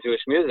enjoy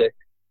Jewish music,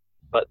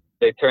 but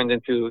they turned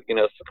into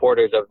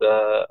supporters of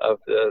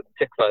the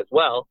Tikva as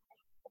well,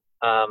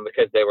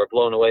 because they were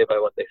blown away by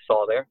what they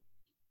saw there.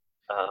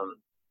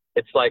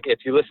 It's like if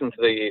you listen to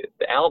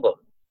the album,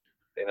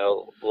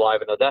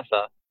 Live in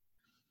Odessa,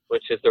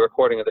 which is the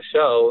recording of the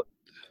show,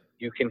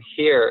 you can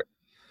hear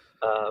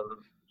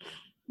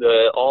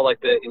all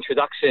the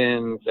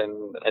introductions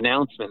and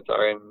announcements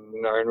are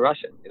in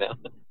Russian.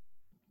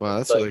 Wow,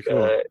 that's really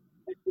cool.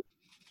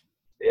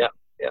 Yeah.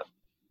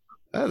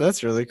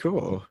 That's really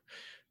cool.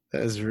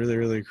 That is really,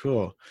 really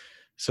cool.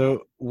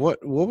 So what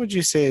would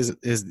you say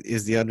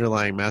is the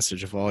underlying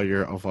message of all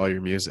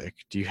your music?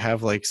 Do you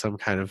have like some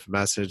kind of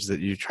message that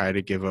you try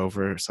to give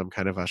over, some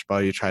kind of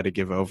hashpah you try to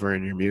give over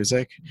in your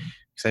music?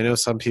 Because I know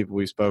some people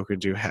we've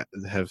spoken to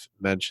have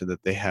mentioned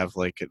that they have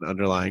like an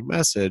underlying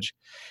message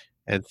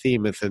and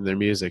theme within their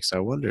music. So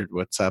I wondered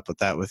what's up with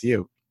that with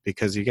you,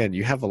 because again,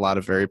 you have a lot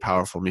of very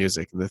powerful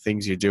music, and the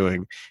things you're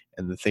doing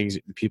and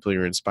the people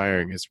you're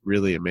inspiring is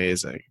really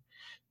amazing.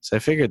 So I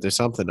figured there's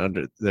something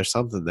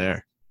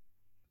there.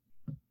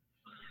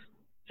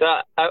 So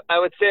I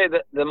would say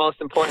that the most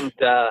important,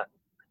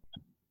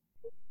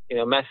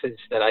 message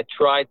that I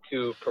try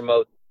to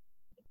promote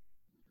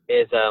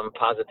is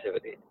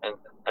positivity, and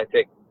I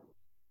think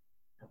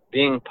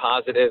being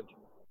positive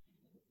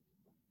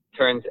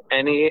turns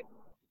any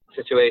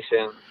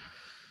situation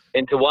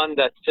into one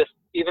that's just,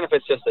 even if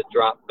it's just a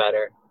drop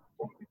better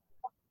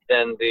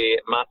than the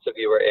matzav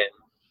you were in.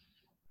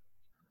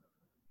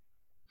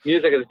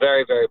 Music is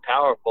very, very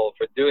powerful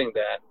for doing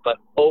that, but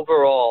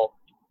overall,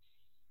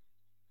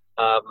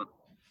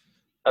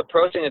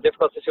 approaching a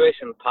difficult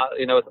situation,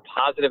 with a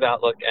positive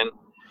outlook, and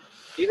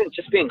even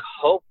just being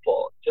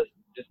hopeful, just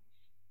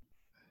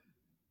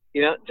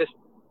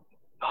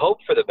hope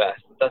for the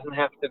best. It doesn't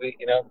have to be,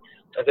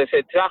 as I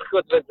say, trach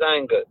gut wird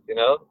sein gut,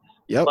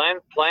 Yep.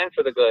 Plan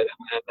for the good,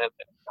 and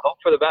hope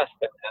for the best,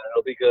 and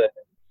it'll be good.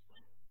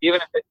 Even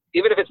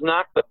if it's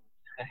not good,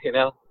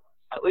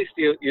 at least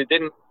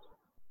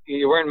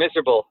you weren't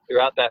miserable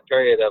throughout that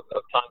period of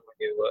time when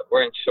you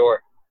weren't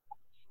sure.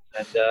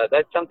 And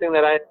that's something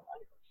that I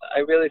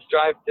really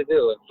strive to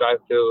do and strive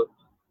to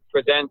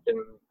present, and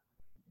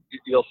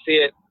you'll see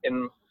it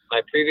in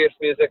my previous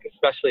music,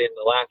 especially in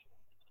the last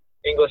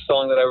English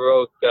song that I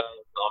wrote,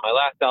 on my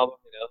last album,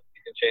 You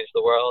Can Change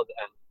the World,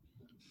 and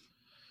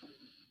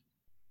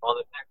on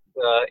the next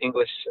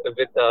English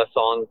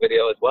song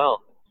video as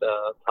well.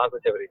 It's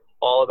positivity,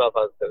 all about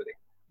positivity.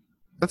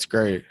 That's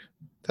great.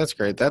 That's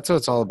great. That's what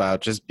it's all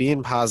about. Just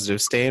being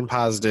positive, staying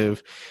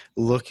positive,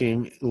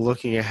 looking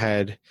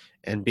ahead,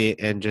 and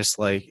just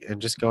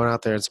going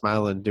out there and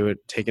smiling,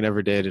 taking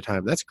every day at a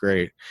time. That's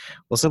great.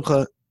 Well,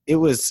 Simcha, it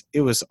was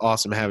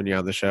awesome having you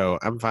on the show.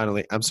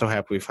 I'm so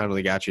happy we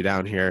finally got you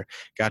down here,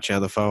 got you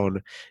on the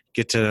phone,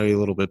 get to know you a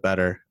little bit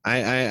better.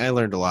 I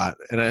learned a lot,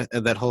 and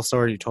that whole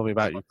story you told me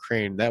about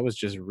Ukraine, that was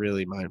just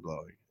really mind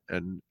blowing.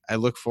 And I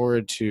look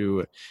forward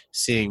to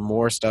seeing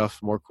more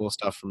cool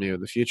stuff from you in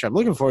the future. I'm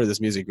looking forward to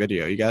this music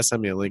video. You guys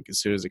send me a link as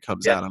soon as it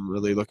comes out. I'm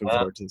really looking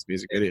forward to this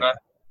music video.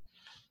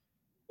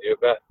 You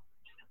bet.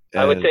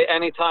 I would say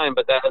anytime,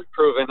 but that has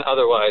proven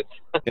otherwise.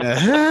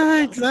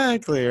 Yeah,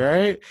 exactly,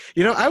 right?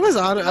 I was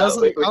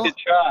like, we could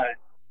try.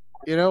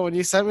 When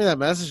you sent me that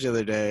message the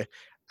other day,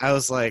 I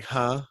was like,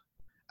 huh?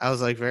 I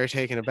was like very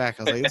taken aback.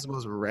 I was like, this is the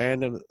most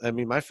random. I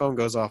mean, my phone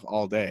goes off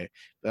all day.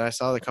 But I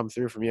saw that come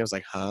through from you. I was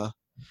like, huh?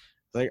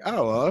 Like,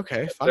 oh, well,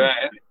 okay, fine.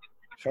 Right.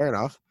 Fair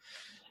enough.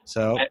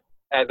 So,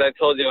 as I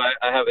told you,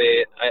 I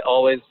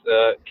always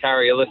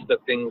carry a list of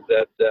things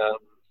that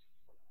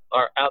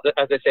are out,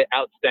 as I say,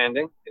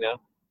 outstanding.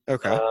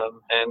 Okay.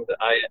 And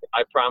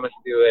I promised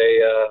you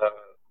a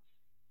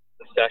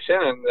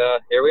session, and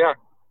here we are.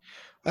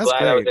 That's glad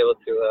great. I was able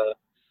to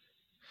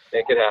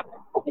make it happen.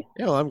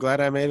 Yeah, well, I'm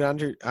glad I made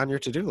it on your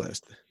to-do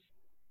list.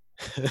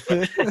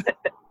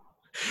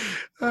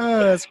 Oh,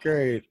 that's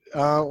great.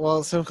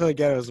 Well, Simcha,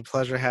 again, it was a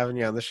pleasure having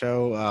you on the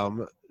show.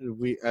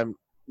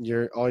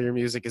 All your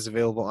music is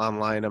available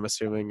online, I'm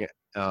assuming,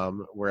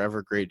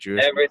 wherever great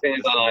Jewish everything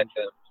is on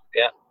iTunes.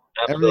 Yeah,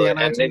 absolutely. And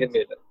Niggin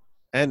Music.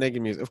 And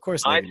Niggin Music, of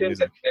course.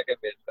 iTunes and Niggin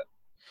Music.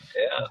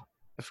 Yeah.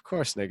 Of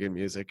course, Niggin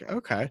Music.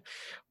 Okay.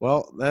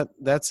 Well,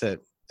 that's it.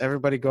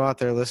 Everybody go out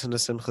there, listen to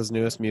Simcha's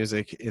newest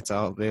music. It's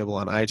all available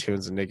on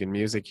iTunes and Niggin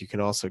Music. You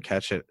can also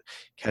catch him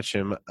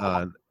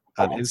on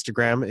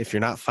Instagram. If you're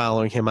not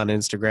following him on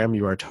Instagram,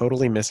 you are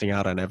totally missing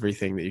out on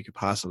everything that you could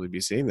possibly be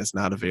seeing that's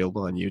not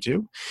available on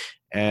YouTube.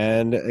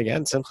 And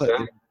again,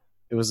 Simcha,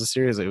 it was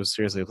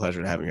seriously a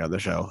pleasure having you on the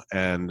show.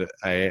 And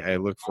I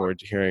look forward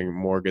to hearing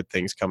more good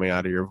things coming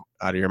out of your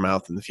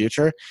mouth in the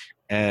future,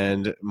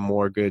 and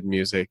more good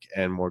music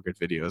and more good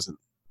videos to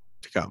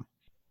come.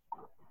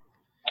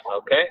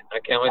 Okay, I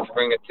can't wait to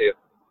bring it to you.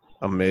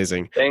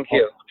 Amazing. Thank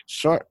you.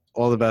 Sure.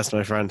 All the best,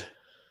 my friend.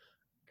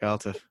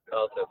 Galtif.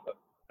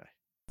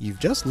 You've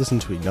just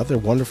listened to another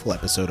wonderful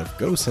episode of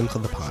Go Simcha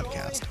the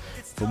podcast.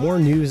 For more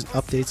news,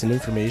 updates, and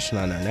information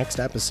on our next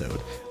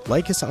episode,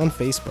 like us on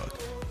Facebook,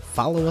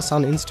 follow us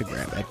on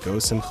Instagram at Go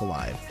Simcha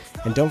Live,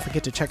 and don't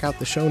forget to check out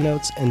the show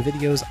notes and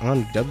videos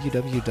on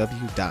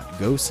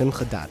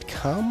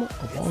www.gosimcha.com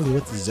along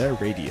with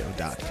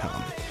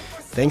zeradio.com.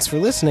 Thanks for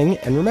listening,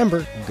 and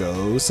remember,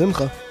 Go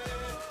Simcha!